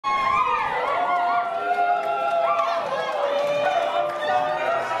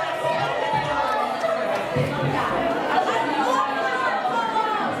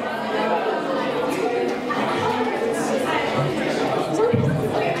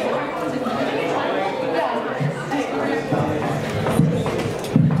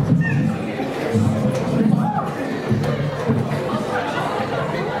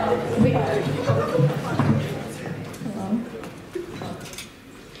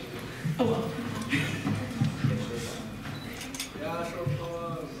Oh well. Yeah, short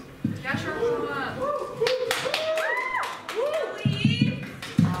poem. Yeah, short poem.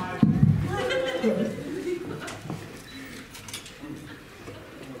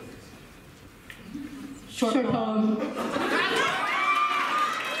 Short poem.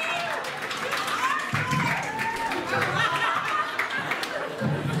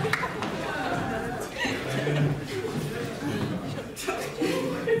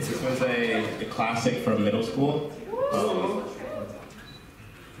 This was a classic from middle school.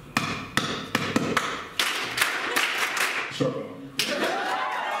 Short poem.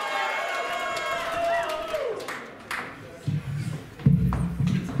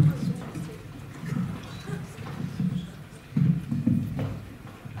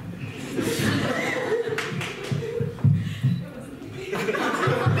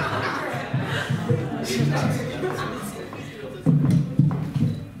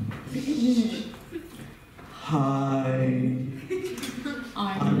 Hi,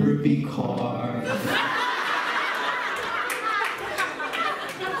 I'm Ruby Carr.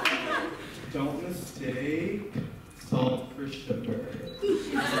 Don't mistake salt for sugar.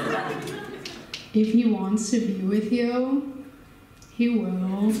 If he wants to be with you, he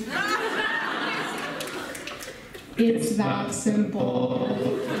will. It's that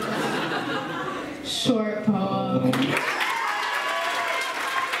simple. Short poem.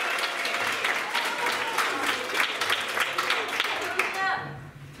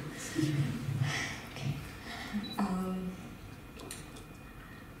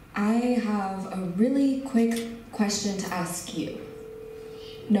 I have a really quick question to ask you.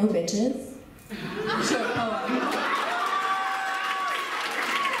 No bitches? Short poem.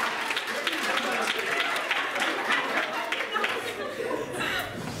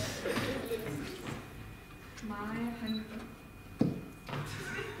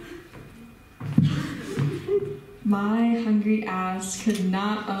 My hungry ass could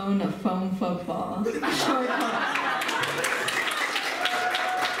not own a foam football. Short poem.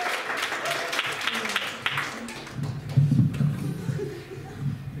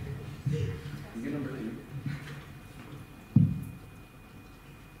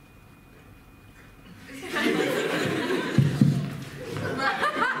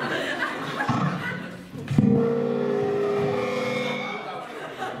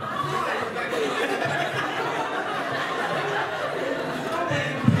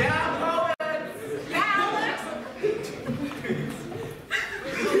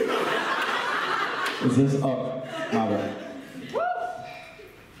 Is this, oh, my bad.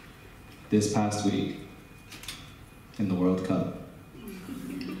 This past week, in the World Cup,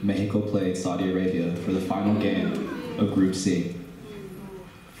 Mexico played Saudi Arabia for the final game of Group C.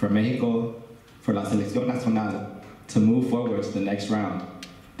 For Mexico, for la selección nacional, to move forward to the next round,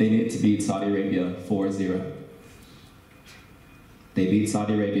 they needed to beat Saudi Arabia 4-0. They beat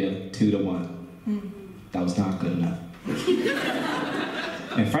Saudi Arabia 2-1. That was not good enough.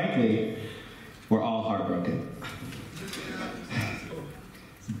 And frankly, we're all heartbroken.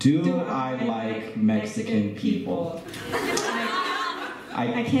 Do I like Mexican people?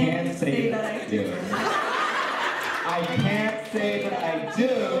 I can't say that I do. I can't say that I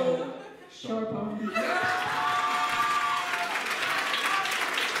do. Short poem.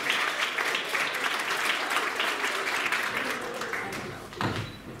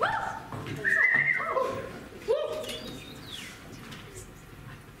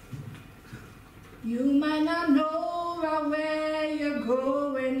 You might not know right where you're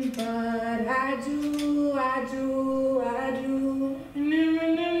going, but I do, I do, I do.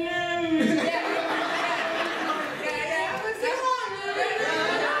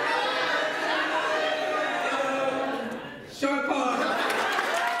 Short poem.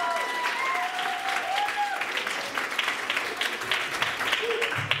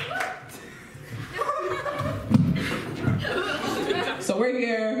 So we're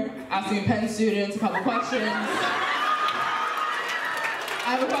here asking Penn students a couple questions. I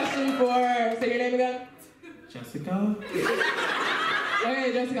have a question for, say your name again? Jessica?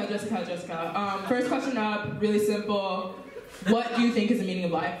 Okay, Jessica. First question up, really simple. What do you think is the meaning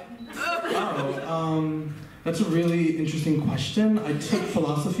of life? Oh, that's a really interesting question. I took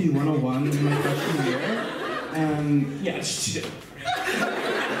Philosophy 101 in my freshman year, and yeah, it's just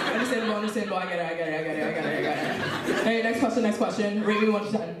Understandable, I get it. Hey, next question. Rate me 1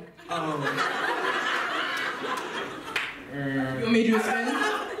 to 10. You want me to do a spin?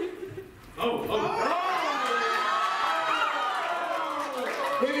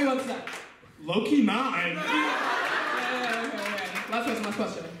 Rate me 1 to 10. Low-key 9. Okay. Last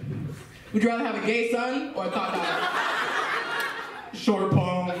question. Would you rather have a gay son or a thought daughter? Short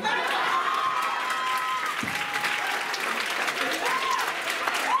poem.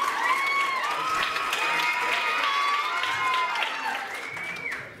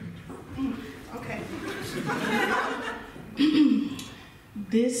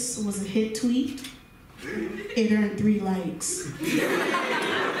 This was a hit tweet. It earned 3 likes.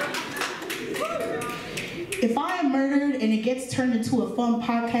 If I am murdered and it gets turned into a fun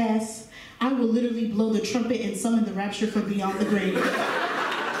podcast, I will literally blow the trumpet and summon the rapture from beyond the grave.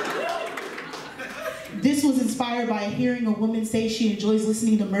 This was inspired by hearing a woman say she enjoys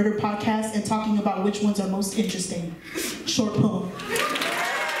listening to murder podcasts and talking about which ones are most interesting. Short poem.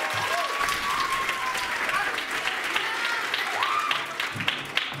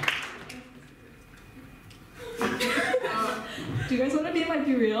 Do you guys want to be my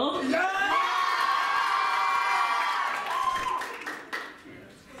Be Real?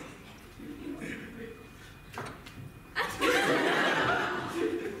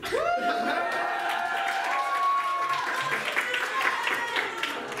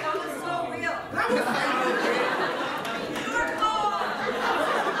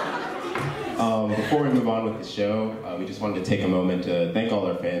 Before we move on with the show, we just wanted to take a moment to thank all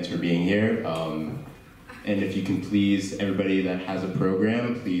our fans for being here. And if you can please, everybody that has a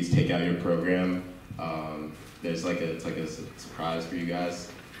program, please take out your program. There's it's like a surprise for you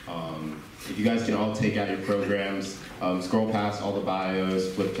guys. If you guys can all take out your programs, scroll past all the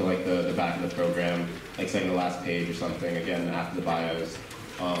bios, flip to like the back of the program, like second to last page or something, again, after the bios.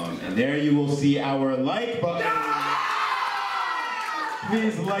 And there you will see our like button.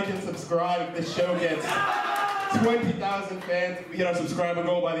 Please like and subscribe. If the show gets 20,000 fans, if we hit our subscriber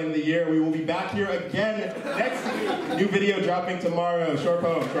goal by the end of the year, we will be back here again next week. New video dropping tomorrow. Short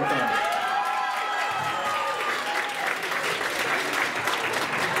poem, short poem.